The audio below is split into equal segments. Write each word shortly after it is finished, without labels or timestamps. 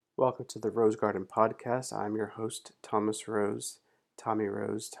Welcome to the Rose Garden Podcast. I'm your host, Thomas Rose, Tommy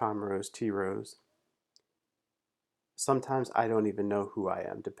Rose, Tom Rose, T Rose. Sometimes I don't even know who I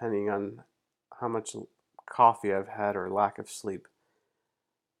am, depending on how much coffee I've had or lack of sleep.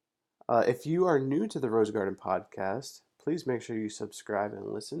 If you are new to the Rose Garden Podcast, please make sure you subscribe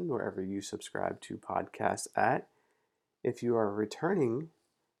and listen wherever you subscribe to podcasts at. If you are returning,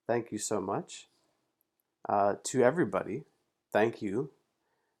 thank you so much. To everybody, thank you.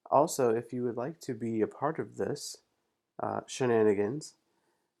 Also, if you would like to be a part of this shenanigans,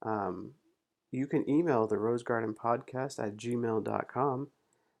 um, you can email the Rose Garden Podcast at gmail.com.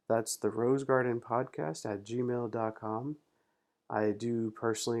 That's the Rose Garden Podcast at gmail.com. I do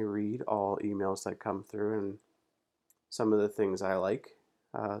personally read all emails that come through and some of the things I like,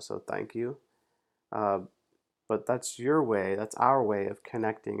 so thank you. Uh, but that's your way, that's our way of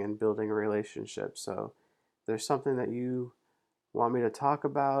connecting and building a relationship. So if there's something that you want me to talk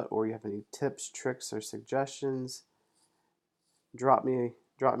about, or you have any tips, tricks, or suggestions, drop me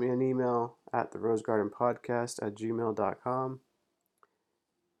an email at the Rose Garden Podcast at gmail.com.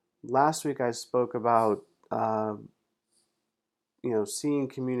 Last week I spoke about seeing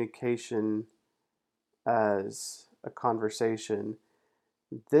communication as a conversation.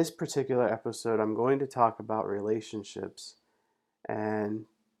 This particular episode I'm going to talk about relationships, and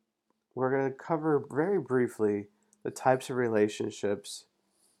we're going to cover very briefly the types of relationships,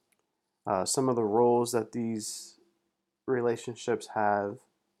 some of the roles that these relationships have,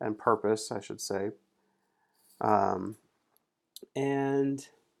 and purpose, I should say. Um, and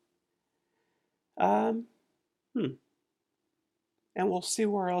um, hmm. And we'll see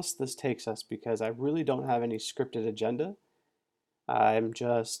where else this takes us because I really don't have any scripted agenda. I'm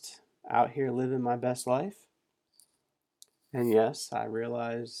just out here living my best life. And yes, I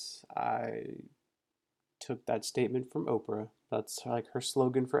realize I took that statement from Oprah. That's like her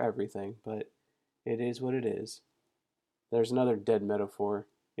slogan for everything, but it is what it is. There's another dead metaphor.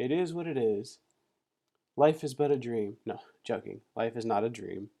 It is what it is. Life is but a dream. No, joking. Life is not a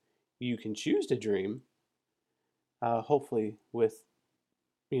dream. You can choose to dream, hopefully with,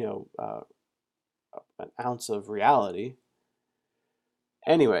 you know, uh, an ounce of reality.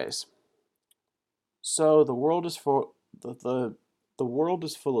 Anyways, so the world is full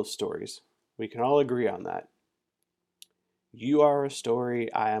of stories. We can all agree on that. You are a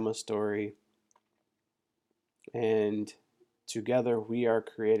story, I am a story, and together we are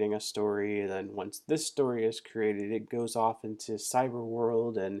creating a story. And then once this story is created, it goes off into cyber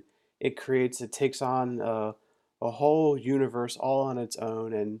world and it takes on a whole universe all on its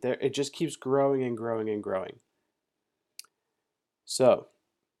own, and it just keeps growing and growing and growing. So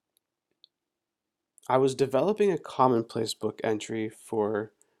I was developing a commonplace book entry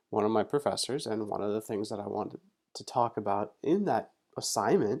for one of my professors, and one of the things that I wanted to talk about in that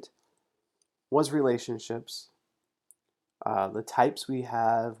assignment was relationships, the types we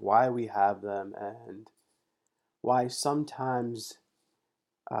have, why we have them, and why sometimes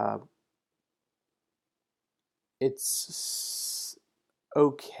uh, it's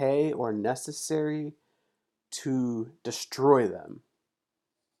okay or necessary to destroy them.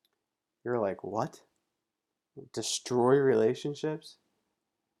 You're like, what? Destroy relationships?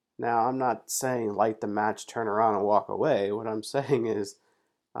 Now, I'm not saying light the match, turn around, and walk away. What I'm saying is,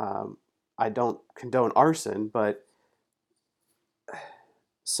 um, I don't condone arson, but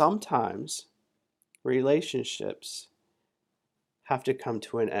sometimes relationships have to come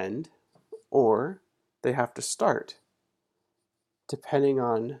to an end or they have to start, depending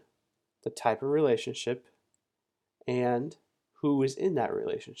on the type of relationship and who is in that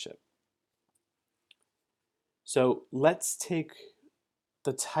relationship. So let's take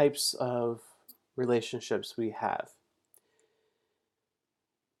the types of relationships we have.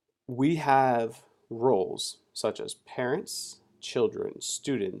 We have roles such as parents, children,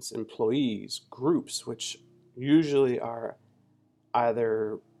 students, employees, groups, which usually are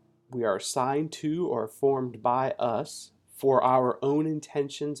either we are assigned to or formed by us for our own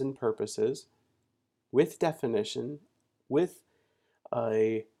intentions and purposes, with definition, with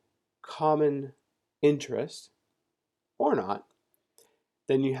a common interest or not.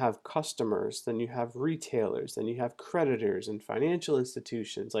 Then you have customers, then you have retailers, then you have creditors and financial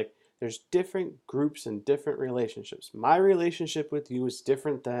institutions. Like there's different groups and different relationships. My relationship with you is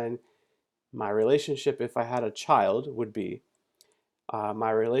different than my relationship if I had a child would be.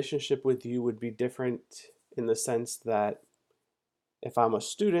 My relationship with you would be different in the sense that if I'm a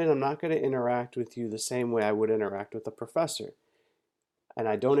student, I'm not going to interact with you the same way I would interact with a professor. And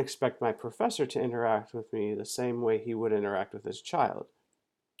I don't expect my professor to interact with me the same way he would interact with his child.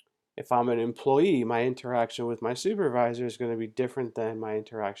 If I'm an employee, my interaction with my supervisor is going to be different than my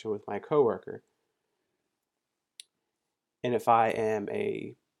interaction with my coworker. And if I am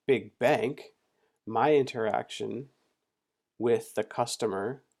a big bank, my interaction with the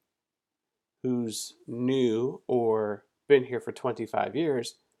customer who's new or been here for 25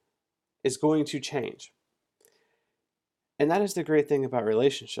 years is going to change. And that is the great thing about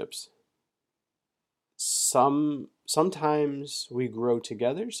relationships. Sometimes we grow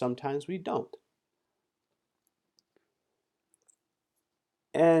together, sometimes we don't.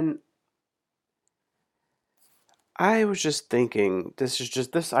 And I was just thinking,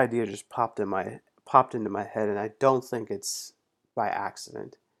 this idea just popped into my head, and I don't think it's by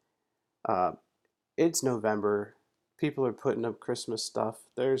accident. Uh, it's November. People are putting up Christmas stuff.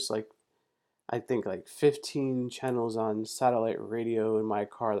 There's like, I think like 15 channels on satellite radio in my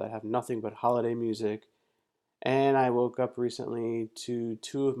car that have nothing but holiday music. And I woke up recently to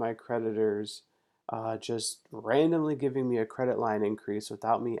two of my creditors just randomly giving me a credit line increase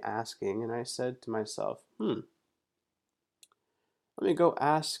without me asking. And I said to myself, let me go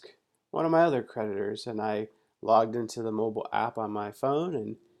ask one of my other creditors. And I logged into the mobile app on my phone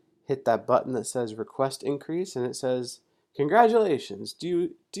and hit that button that says request increase, and it says, congratulations, do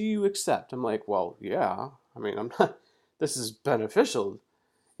you accept? I'm like, well, yeah. I mean, I'm not, this is beneficial,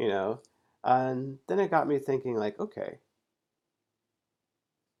 you know. And then it got me thinking, like, okay,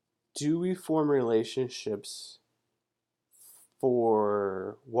 do we form relationships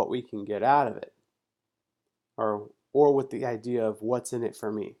for what we can get out of it, or with the idea of what's in it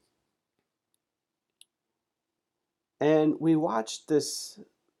for me? And we watched this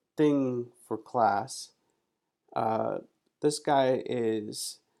thing for class. Uh, this guy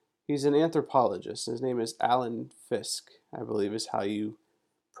he's an anthropologist. His name is Alan Fisk, I believe is how you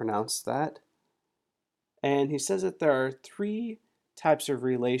pronounce that. And he says that there are three types of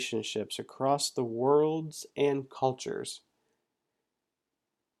relationships across the worlds and cultures.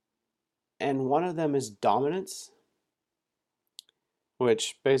 And one of them is dominance,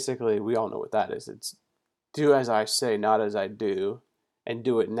 which basically we all know what that is. It's do as I say, not as I do, and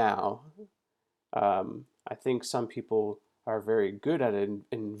do it now. I think some people are very good at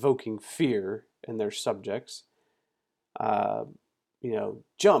invoking fear in their subjects. Uh,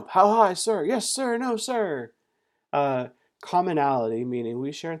 jump, how high, sir? Yes, sir, no, sir. Uh, Commonality, meaning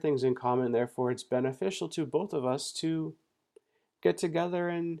we share things in common, therefore it's beneficial to both of us to get together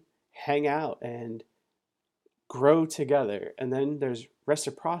and hang out and grow together. And then there's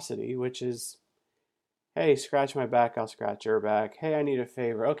reciprocity, which is, hey, scratch my back, I'll scratch your back. Hey, I need a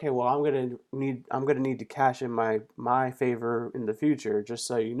favor. Okay, well, I'm gonna need to cash in my favor in the future, just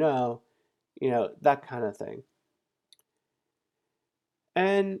so that kind of thing.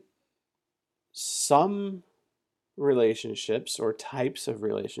 And some relationships or types of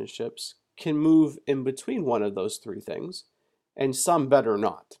relationships can move in between one of those three things, and some better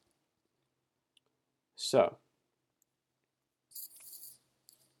not. So,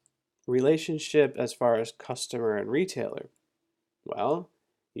 relationship as far as customer and retailer. Well,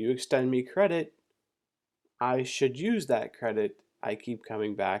 you extend me credit, I should use that credit. I keep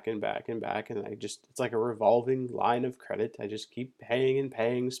coming back and back and back, and it's like a revolving line of credit. I just keep paying and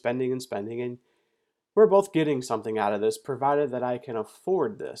paying, spending and spending, and we're both getting something out of this, provided that I can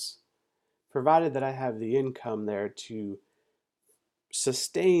afford this, provided that I have the income there to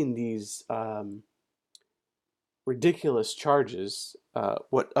sustain these ridiculous charges,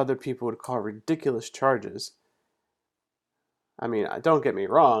 what other people would call ridiculous charges. I mean, don't get me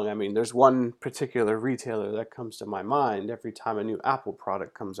wrong. I mean, there's one particular retailer that comes to my mind every time a new Apple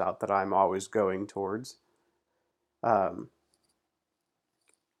product comes out that I'm always going towards. Um,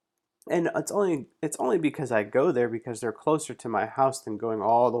 and it's only because I go there because they're closer to my house than going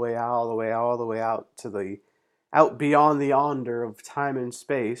all the way out, all the way out, all the way out to the out beyond the yonder of time and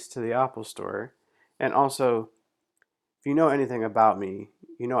space to the Apple store. And also, if you know anything about me,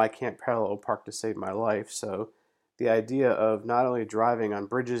 you know I can't parallel park to save my life. So the idea of not only driving on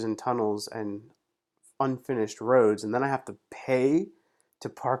bridges and tunnels and unfinished roads and then I have to pay to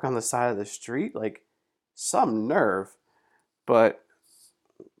park on the side of the street, like some nerve. But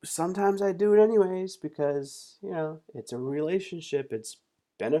sometimes I do it anyways because, it's a relationship, it's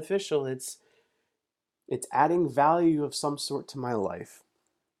beneficial, it's adding value of some sort to my life.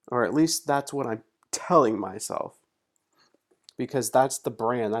 Or at least that's what I'm telling myself. Because that's the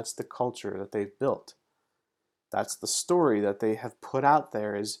brand, that's the culture that they've built. That's the story that they have put out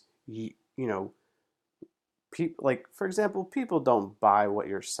there is people, like, for example, people don't buy what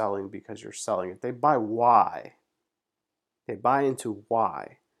you're selling because you're selling it. They buy why. They buy into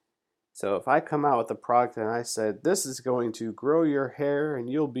why. So if I come out with a product and I said, this is going to grow your hair and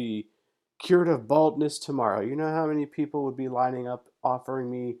you'll be cured of baldness tomorrow, you know how many people would be lining up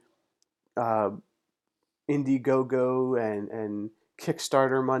offering me uh, Indiegogo and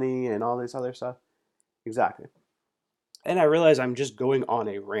Kickstarter money and all this other stuff? Exactly. And I realize I'm just going on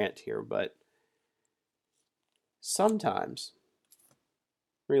a rant here, but sometimes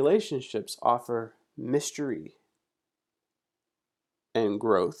relationships offer mystery and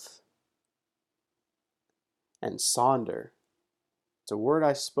growth. And Sonder, it's a word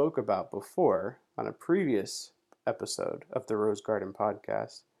I spoke about before on a previous episode of the Rose Garden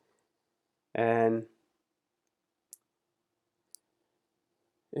podcast. And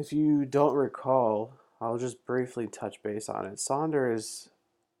if you don't recall, I'll just briefly touch base on it. Sonder is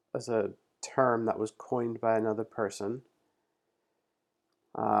a term that was coined by another person.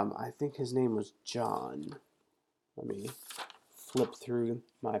 I think his name was John. Let me flip through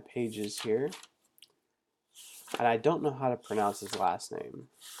my pages here. And I don't know how to pronounce his last name.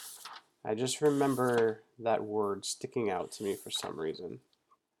 I just remember that word sticking out to me for some reason.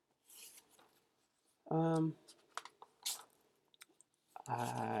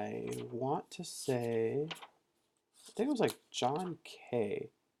 I want to say, I think it was like John K.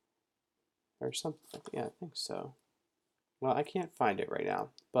 or something. Yeah, I think so. Well, I can't find it right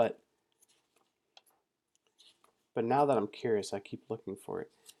now, but now that I'm curious, I keep looking for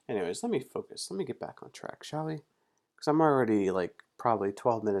it. Anyways, let me focus. Let me get back on track, shall we? Because I'm already like probably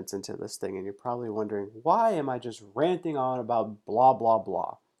 12 minutes into this thing, and you're probably wondering, why am I just ranting on about blah, blah,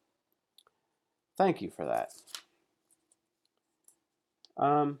 blah? Thank you for that.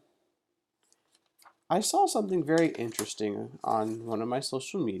 I saw something very interesting on one of my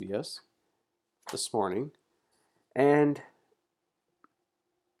social medias this morning, and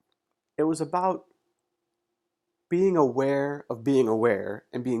it was about being aware of being aware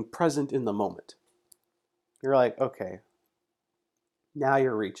and being present in the moment. You're like, okay, now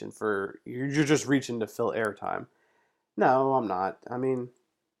you're just reaching to fill airtime. No, I'm not. I mean,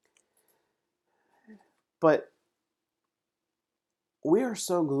 but we are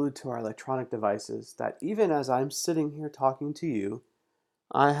so glued to our electronic devices that even as I'm sitting here talking to you,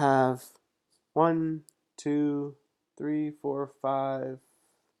 I have 1, 2, 3, 4, 5,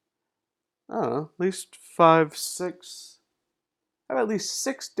 I don't know, at least 5, 6. I have at least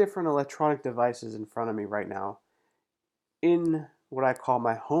 6 different electronic devices in front of me right now in what I call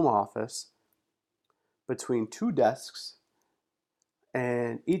my home office between 2 desks,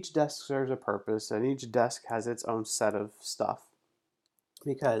 and each desk serves a purpose and each desk has its own set of stuff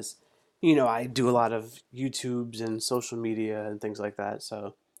because I do a lot of YouTubes and social media and things like that,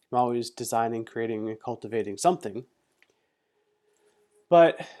 so I'm always designing, creating, and cultivating something.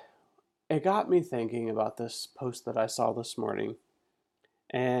 But it got me thinking about this post that I saw this morning,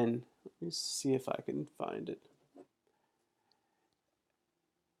 and let me see if I can find it.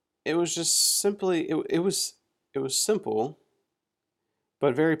 It was just simply it was simple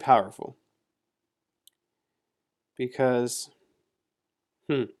but very powerful because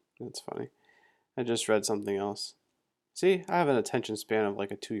that's funny. I just read something else. See, I have an attention span of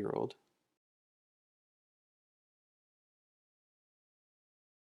like a 2-year-old.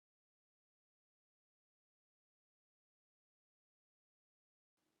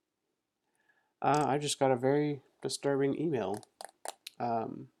 I just got a very disturbing email.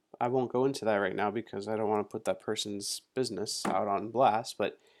 Um, I won't go into that right now because I don't want to put that person's business out on blast,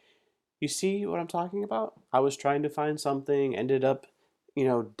 but you see what I'm talking about? I was trying to find something, ended up,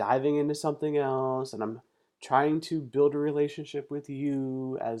 diving into something else, and I'm trying to build a relationship with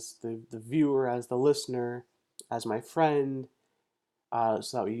you as the viewer, as the listener, as my friend,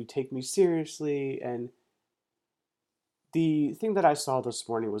 so that you take me seriously. And the thing that I saw this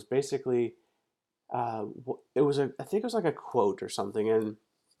morning was basically, I think it was like a quote or something, and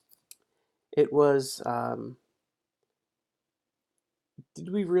it was,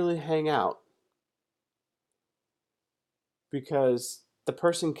 did we really hang out? Because the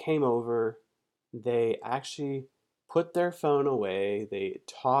person came over, they actually put their phone away, they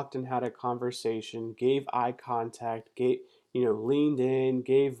talked and had a conversation, gave eye contact, leaned in,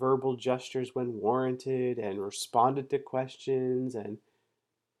 gave verbal gestures when warranted, and responded to questions, and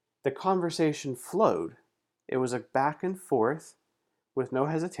the conversation flowed. It was a back and forth with no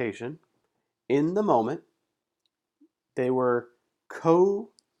hesitation. In the moment, they were co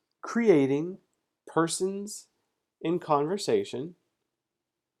creating persons in conversation.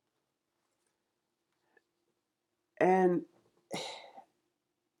 And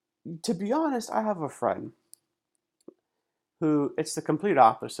to be honest, I have a friend who it's the complete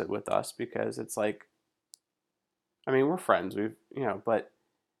opposite with us because it's like, I mean, we're friends, but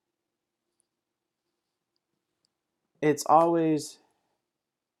it's always,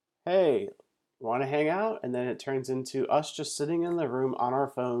 hey, want to hang out? And then it turns into us just sitting in the room on our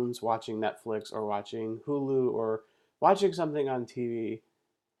phones watching Netflix or watching Hulu or watching something on TV.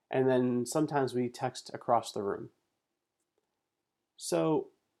 And then sometimes we text across the room. So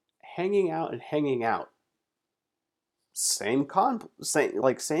hanging out and hanging out, same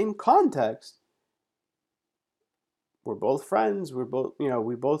context. We're both friends.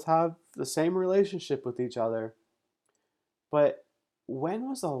 We both have the same relationship with each other. But when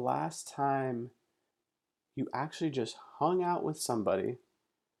was the last time you actually just hung out with somebody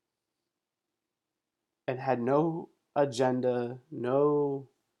and had no agenda, no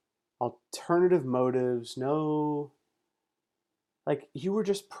alternative motives, no, like, you were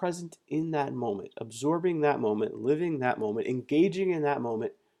just present in that moment, absorbing that moment, living that moment, engaging in that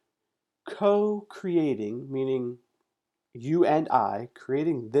moment, co creating, meaning you and I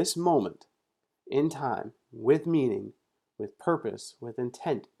creating this moment in time with meaning, with purpose, with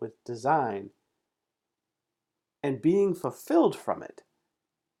intent, with design, and being fulfilled from it.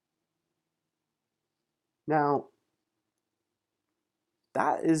 Now,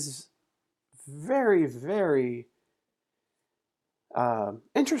 that is very, very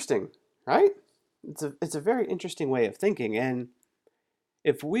interesting, right? It's a very interesting way of thinking. And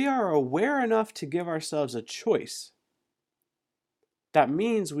if we are aware enough to give ourselves a choice, that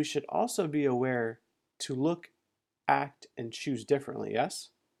means we should also be aware to look, act, and choose differently, yes?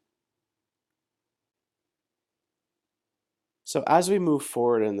 So, as we move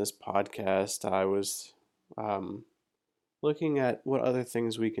forward in this podcast, I was um, looking at what other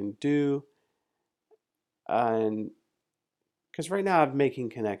things we can do. And because right now I'm making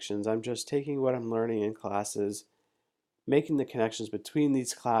connections, I'm just taking what I'm learning in classes, making the connections between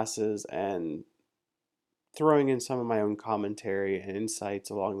these classes, and throwing in some of my own commentary and insights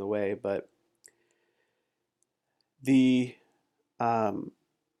along the way. But the um,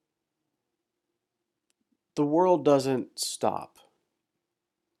 the world doesn't stop.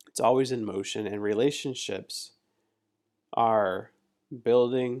 It's always in motion, and relationships are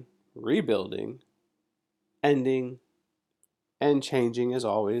building, rebuilding, ending, and changing as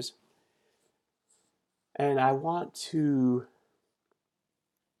always. And I want to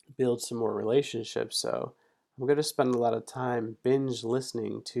build some more relationships, so I'm going to spend a lot of time binge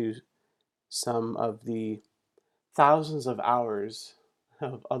listening to some of the thousands of hours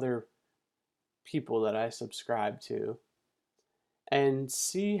of other people that I subscribe to and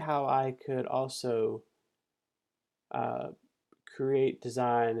see how I could also uh, create,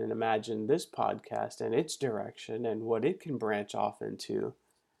 design, and imagine this podcast and its direction and what it can branch off into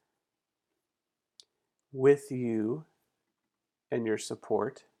with you and your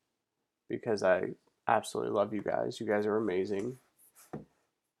support, because I absolutely love you guys. You guys are amazing.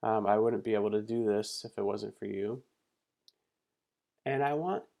 I wouldn't be able to do this if it wasn't for you. And I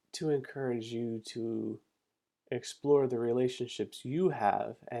want to encourage you to explore the relationships you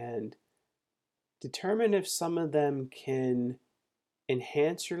have and determine if some of them can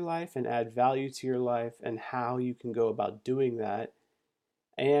enhance your life and add value to your life and how you can go about doing that.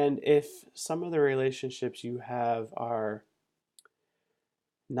 And if some of the relationships you have are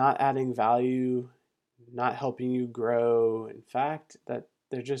not adding value, not helping you grow, in fact, that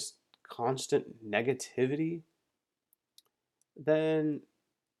they're just constant negativity, then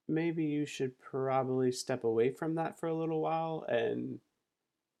maybe you should probably step away from that for a little while and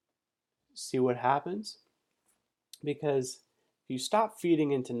see what happens. Because if you stop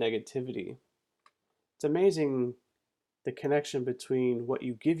feeding into negativity, it's amazing the connection between what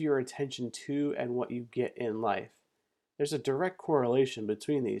you give your attention to and what you get in life. There's a direct correlation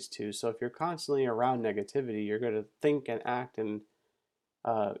between these two. So if you're constantly around negativity, you're going to think and act and,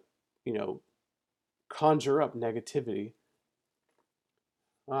 uh, you know, conjure up negativity.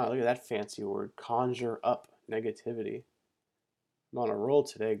 Ah, look at that fancy word, conjure up negativity. I'm on a roll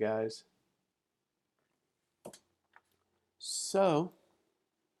today, guys. So,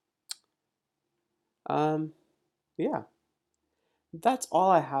 um, yeah, that's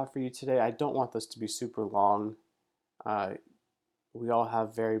all I have for you today. I don't want this to be super long. Uh, we all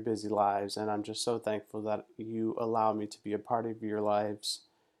have very busy lives, and I'm just so thankful that you allow me to be a part of your lives.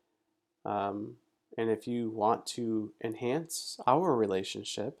 Um, and if you want to enhance our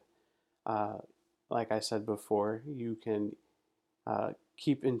relationship, uh, like I said before, you can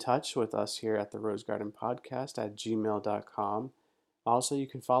keep in touch with us here at the Rose Garden Podcast at gmail.com. Also, you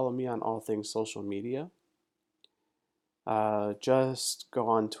can follow me on all things social media. Just go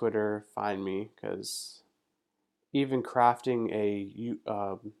on Twitter, find me, because even crafting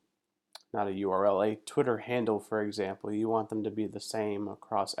not a URL, a Twitter handle, for example, you want them to be the same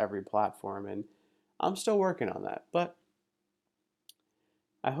across every platform. And I'm still working on that, but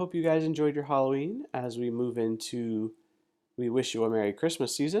I hope you guys enjoyed your Halloween as we move into We Wish You a Merry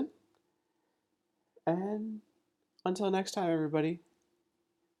Christmas season. And until next time, everybody,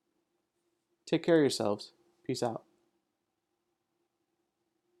 take care of yourselves. Peace out.